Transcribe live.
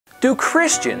Do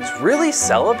Christians really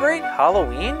celebrate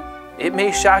Halloween? It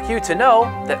may shock you to know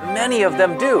that many of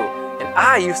them do, and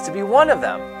I used to be one of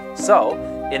them. So,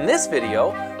 in this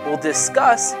video, we'll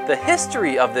discuss the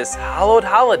history of this hallowed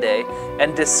holiday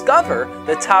and discover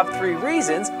the top 3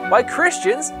 reasons why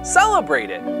Christians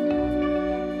celebrate it.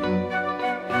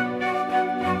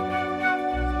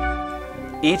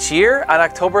 Each year on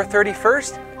October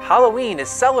 31st, Halloween is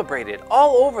celebrated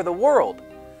all over the world.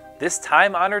 This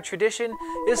time-honored tradition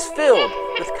is filled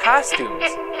with costumes,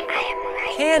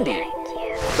 candy,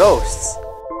 ghosts,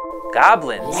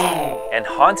 goblins, and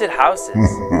haunted houses.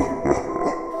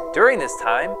 During this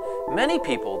time, many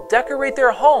people decorate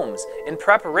their homes in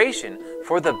preparation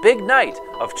for the big night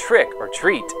of trick or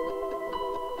treat.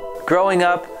 Growing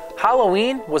up,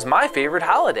 Halloween was my favorite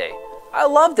holiday. I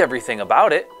loved everything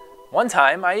about it. One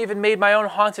time, I even made my own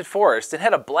haunted forest and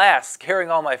had a blast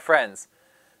scaring all my friends.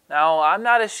 Now, I'm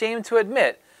not ashamed to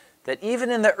admit that even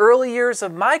in the early years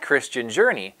of my Christian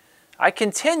journey, I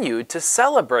continued to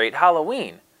celebrate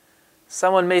Halloween.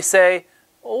 Someone may say,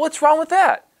 well, what's wrong with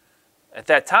that? At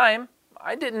that time,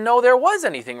 I didn't know there was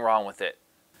anything wrong with it.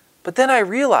 But then I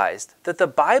realized that the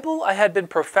Bible I had been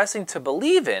professing to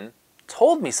believe in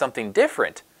told me something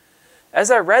different.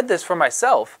 As I read this for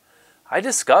myself, I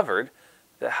discovered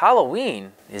that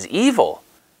Halloween is evil.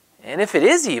 And if it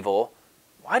is evil,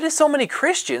 why do so many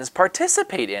Christians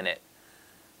participate in it?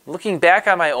 Looking back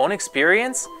on my own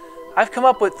experience, I've come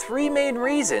up with 3 main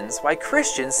reasons why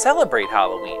Christians celebrate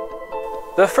Halloween.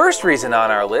 The first reason on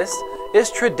our list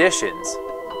is traditions.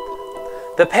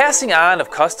 The passing on of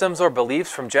customs or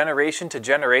beliefs from generation to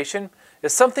generation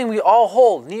is something we all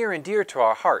hold near and dear to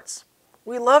our hearts.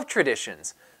 We love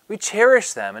traditions. We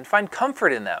cherish them and find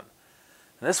comfort in them.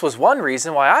 And this was one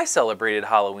reason why I celebrated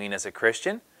Halloween as a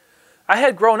Christian. I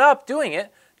had grown up doing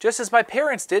it just as my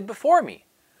parents did before me.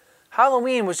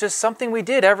 Halloween was just something we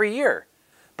did every year.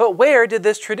 But where did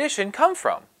this tradition come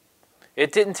from?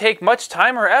 It didn't take much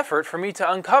time or effort for me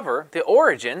to uncover the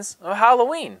origins of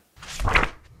Halloween.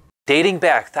 Dating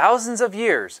back thousands of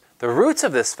years, the roots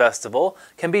of this festival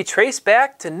can be traced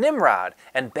back to Nimrod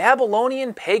and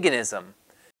Babylonian paganism.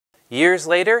 Years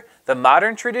later, the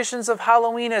modern traditions of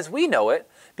Halloween as we know it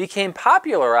became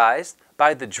popularized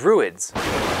by the Druids.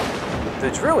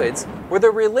 The Druids were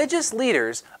the religious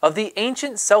leaders of the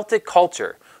ancient Celtic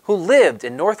culture who lived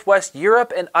in northwest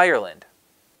Europe and Ireland.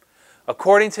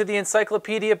 According to the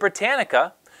Encyclopedia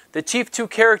Britannica, the chief 2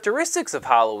 characteristics of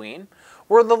Halloween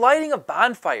were the lighting of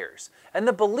bonfires and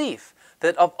the belief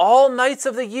that of all nights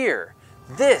of the year,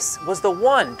 this was the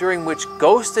one during which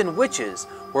ghosts and witches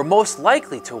were most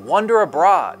likely to wander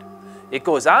abroad. It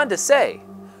goes on to say,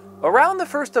 around the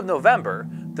 1st of November,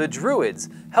 the Druids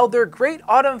held their great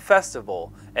autumn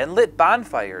festival and lit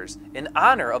bonfires in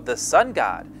honor of the sun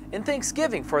god in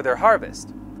thanksgiving for their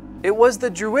harvest. It was the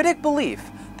Druidic belief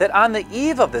that on the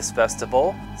eve of this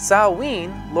festival,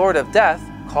 Samhain, Lord of Death,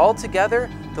 called together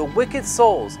the wicked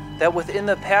souls that within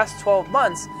the past 12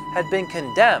 months had been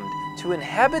condemned to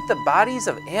inhabit the bodies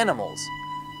of animals.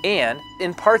 And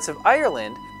in parts of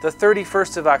Ireland, the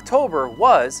 31st of October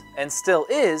was, and still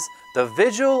is, the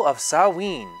Vigil of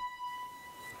Samhain.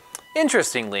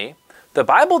 Interestingly, the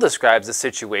Bible describes a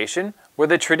situation where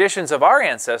the traditions of our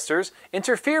ancestors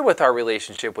interfere with our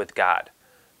relationship with God.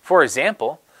 For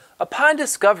example, upon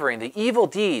discovering the evil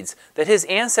deeds that his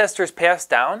ancestors passed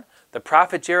down, the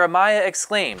prophet Jeremiah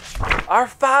exclaimed, "Our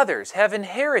fathers have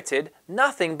inherited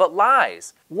nothing but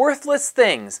lies, worthless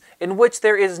things in which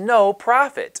there is no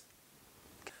profit."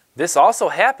 This also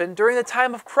happened during the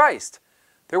time of Christ.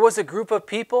 There was a group of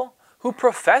people who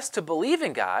professed to believe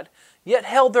in God, yet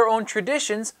held their own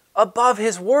traditions above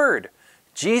his word.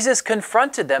 Jesus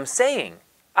confronted them, saying,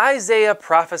 "Isaiah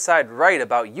prophesied right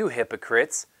about you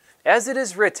hypocrites. As it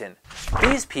is written,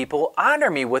 these people honor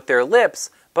me with their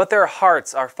lips, but their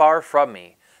hearts are far from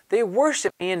me. They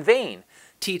worship me in vain,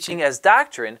 teaching as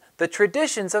doctrine the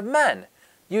traditions of men.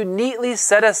 You neatly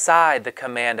set aside the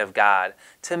command of God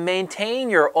to maintain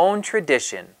your own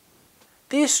tradition."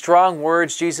 These strong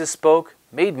words Jesus spoke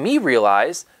made me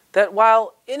realize that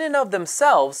while in and of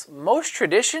themselves most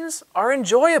traditions are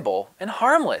enjoyable and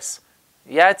harmless,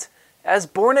 yet as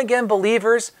born-again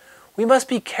believers, we must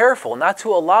be careful not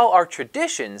to allow our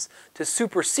traditions to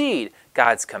supersede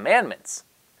God's commandments.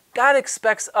 God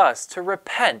expects us to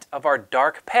repent of our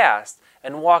dark past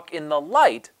and walk in the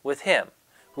light with Him,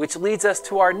 which leads us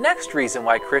to our next reason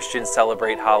why Christians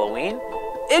celebrate Halloween: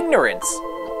 ignorance.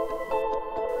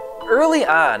 Early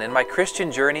on in my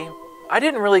Christian journey, I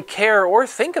didn't really care or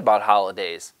think about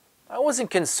holidays. I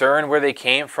wasn't concerned where they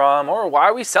came from or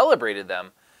why we celebrated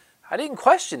them. I didn't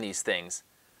question these things.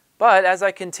 But as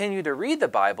I continued to read the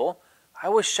Bible, I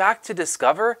was shocked to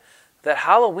discover that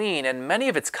Halloween and many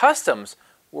of its customs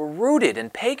were rooted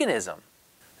in paganism.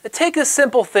 Take a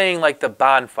simple thing like the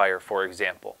bonfire, for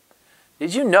example.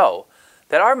 Did you know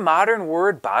that our modern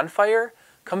word bonfire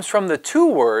comes from the two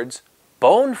words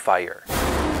bone fire?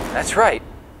 That's right.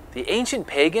 The ancient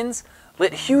pagans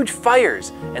lit huge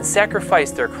fires and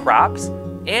sacrificed their crops,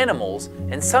 animals,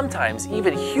 and sometimes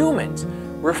even humans,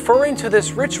 referring to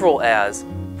this ritual as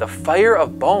the fire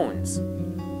of bones.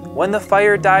 When the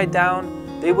fire died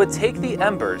down, they would take the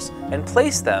embers and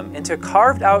place them into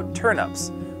carved out turnips,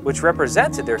 which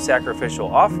represented their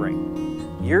sacrificial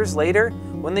offering. Years later,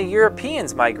 when the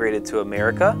Europeans migrated to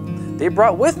America, they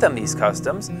brought with them these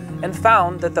customs and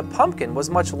found that the pumpkin was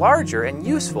much larger and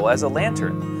useful as a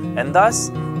lantern, and thus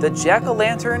the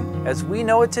jack-o'-lantern, as we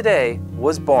know it today,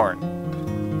 was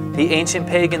born. The ancient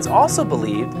pagans also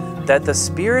believed that the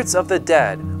spirits of the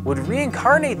dead would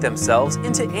reincarnate themselves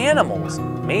into animals,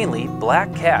 mainly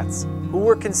black cats, who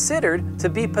were considered to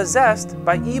be possessed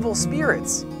by evil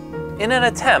spirits. In an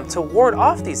attempt to ward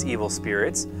off these evil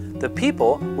spirits, the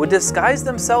people would disguise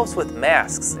themselves with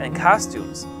masks and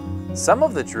costumes. Some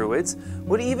of the Druids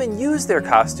would even use their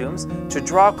costumes to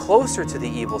draw closer to the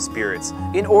evil spirits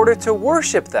in order to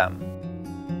worship them.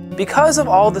 Because of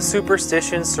all the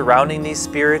superstitions surrounding these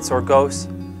spirits or ghosts,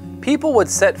 people would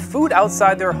set food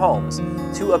outside their homes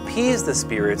to appease the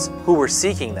spirits who were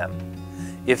seeking them.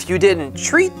 If you didn't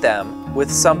treat them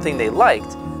with something they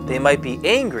liked, they might be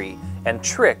angry and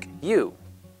trick you.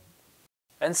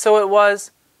 And so it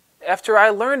was, after I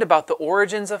learned about the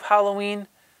origins of Halloween,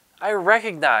 I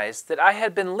recognized that I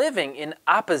had been living in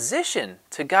opposition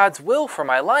to God's will for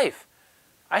my life.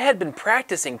 I had been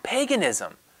practicing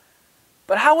paganism.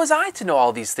 But how was I to know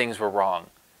all these things were wrong?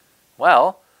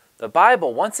 Well, the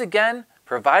Bible once again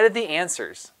provided the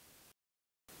answers.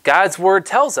 God's Word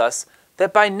tells us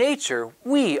that by nature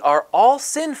we are all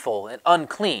sinful and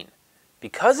unclean.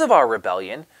 Because of our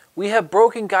rebellion, we have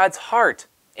broken God's heart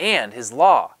and His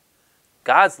law.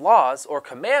 God's laws or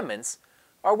commandments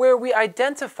are where we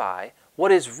identify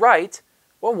what is right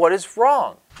or what is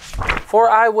wrong. For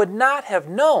I would not have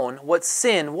known what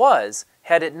sin was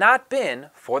had it not been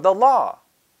for the law.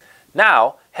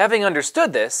 Now, having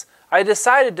understood this, I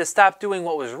decided to stop doing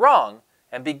what was wrong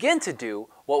and begin to do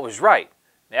what was right.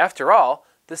 After all,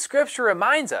 the Scripture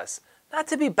reminds us not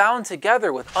to be bound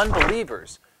together with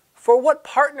unbelievers. For what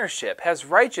partnership has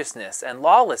righteousness and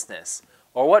lawlessness,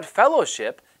 or what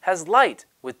fellowship has light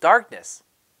with darkness?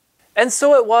 And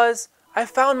so it was, I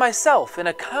found myself in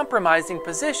a compromising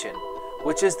position,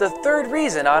 which is the third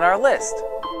reason on our list.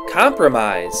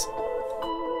 Compromise.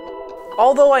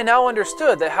 Although I now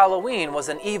understood that Halloween was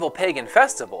an evil pagan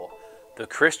festival, the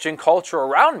Christian culture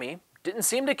around me didn't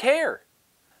seem to care.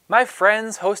 My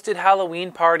friends hosted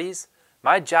Halloween parties,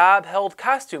 my job held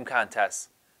costume contests,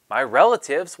 my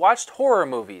relatives watched horror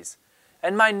movies,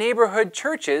 and my neighborhood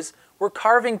churches were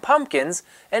carving pumpkins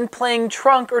and playing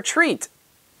trunk or treat.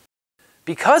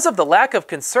 Because of the lack of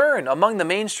concern among the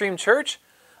mainstream church,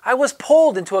 I was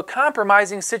pulled into a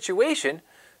compromising situation,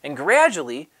 and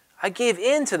gradually I gave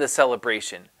in to the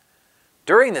celebration.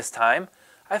 During this time,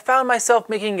 I found myself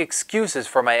making excuses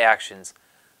for my actions.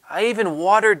 I even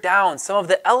watered down some of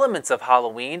the elements of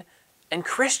Halloween and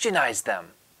Christianized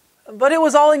them. But it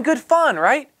was all in good fun,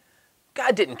 right?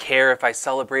 God didn't care if I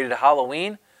celebrated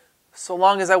Halloween, so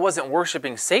long as I wasn't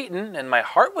worshiping Satan and my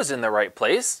heart was in the right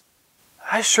place.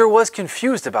 I sure was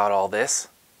confused about all this.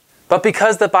 But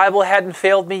because the Bible hadn't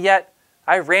failed me yet,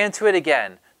 I ran to it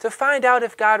again to find out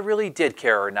if God really did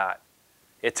care or not.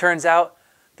 It turns out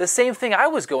the same thing I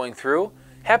was going through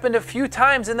happened a few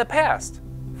times in the past.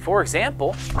 For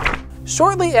example,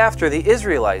 shortly after the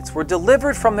Israelites were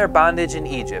delivered from their bondage in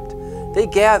Egypt, they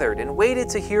gathered and waited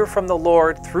to hear from the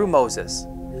Lord through Moses.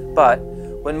 But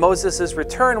when Moses'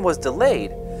 return was delayed,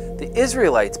 the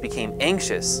Israelites became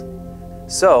anxious.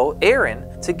 So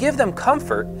Aaron, to give them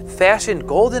comfort, fashioned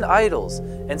golden idols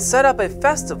and set up a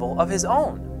festival of his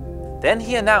own. Then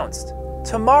he announced,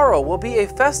 "Tomorrow will be a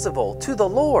festival to the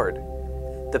Lord."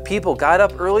 The people got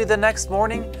up early the next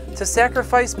morning to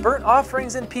sacrifice burnt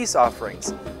offerings and peace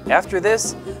offerings. After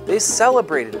this, they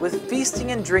celebrated with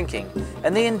feasting and drinking,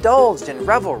 and they indulged in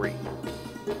revelry.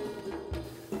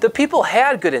 The people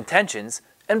had good intentions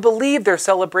and believed their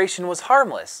celebration was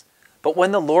harmless. But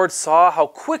when the Lord saw how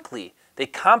quickly they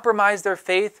compromised their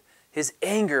faith, His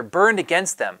anger burned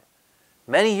against them.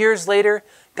 Many years later,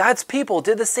 God's people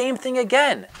did the same thing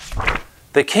again.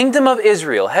 The kingdom of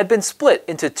Israel had been split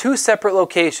into two separate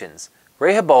locations.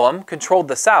 Rehoboam controlled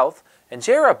the south, and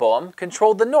Jeroboam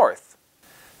controlled the north.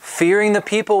 Fearing the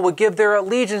people would give their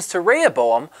allegiance to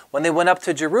Rehoboam when they went up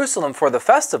to Jerusalem for the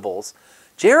festivals,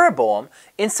 Jeroboam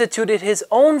instituted his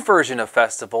own version of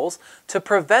festivals to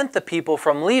prevent the people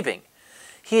from leaving.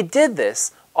 He did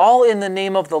this all in the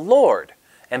name of the Lord,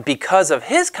 and because of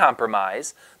his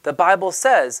compromise, the Bible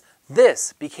says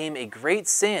this became a great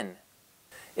sin.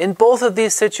 In both of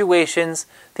these situations,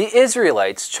 the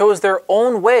Israelites chose their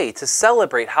own way to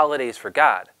celebrate holidays for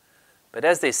God. But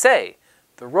as they say,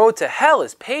 the road to hell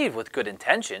is paved with good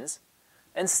intentions.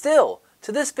 And still,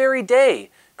 to this very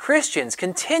day, Christians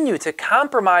continue to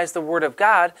compromise the Word of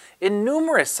God in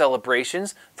numerous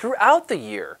celebrations throughout the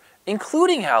year,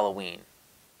 including Halloween.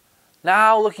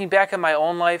 Now, looking back at my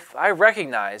own life, I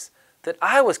recognize that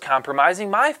I was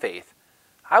compromising my faith.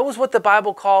 I was what the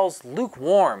Bible calls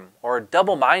lukewarm or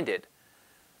double-minded.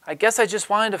 I guess I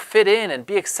just wanted to fit in and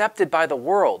be accepted by the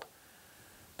world.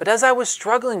 But as I was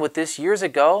struggling with this years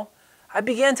ago, I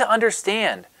began to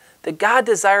understand that God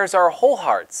desires our whole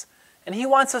hearts, and He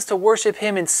wants us to worship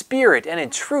Him in spirit and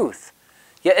in truth.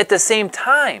 Yet at the same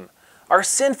time, our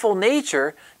sinful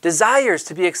nature desires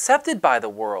to be accepted by the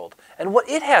world and what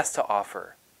it has to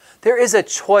offer. There is a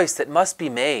choice that must be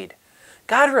made.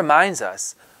 God reminds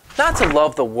us not to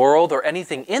love the world or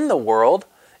anything in the world.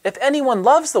 If anyone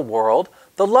loves the world,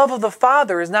 the love of the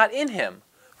Father is not in him.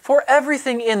 For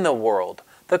everything in the world,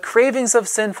 the cravings of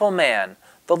sinful man,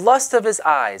 the lust of his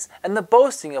eyes, and the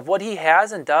boasting of what he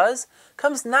has and does,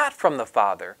 comes not from the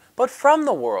Father, but from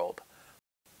the world.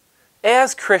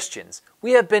 As Christians,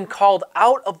 we have been called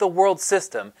out of the world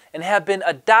system and have been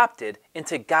adopted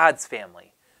into God's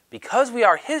family. Because we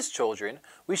are His children,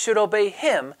 we should obey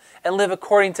Him and live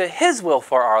according to His will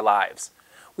for our lives.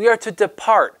 We are to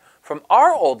depart from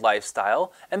our old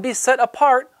lifestyle and be set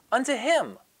apart unto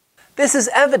Him. This is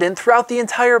evident throughout the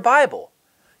entire Bible.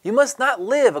 You must not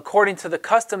live according to the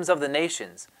customs of the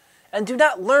nations, and do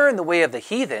not learn the way of the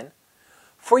heathen,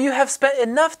 for you have spent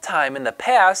enough time in the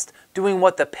past doing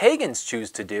what the pagans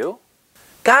choose to do.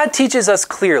 God teaches us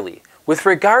clearly, with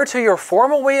regard to your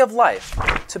former way of life,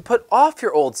 to put off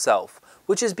your old self,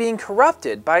 which is being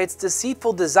corrupted by its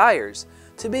deceitful desires,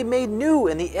 to be made new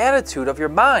in the attitude of your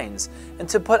minds, and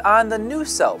to put on the new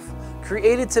self,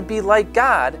 created to be like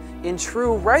God in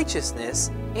true righteousness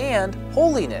and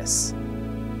holiness.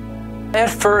 At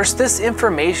first, this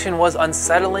information was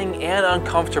unsettling and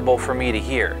uncomfortable for me to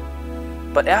hear.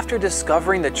 But after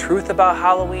discovering the truth about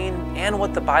Halloween and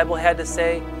what the Bible had to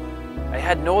say, I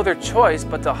had no other choice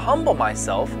but to humble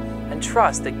myself and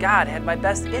trust that God had my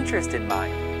best interest in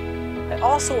mind. I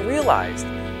also realized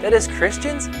that as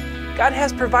Christians, God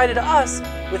has provided us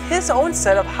with His own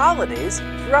set of holidays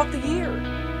throughout the year.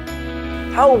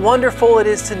 How wonderful it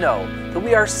is to know that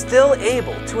we are still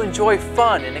able to enjoy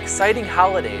fun and exciting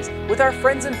holidays with our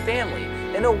friends and family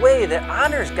in a way that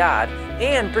honors God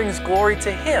and brings glory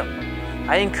to Him.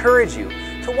 I encourage you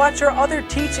to watch our other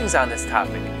teachings on this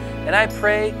topic, and I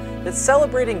pray that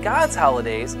celebrating God's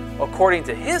holidays according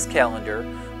to His calendar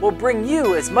will bring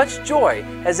you as much joy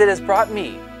as it has brought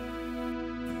me.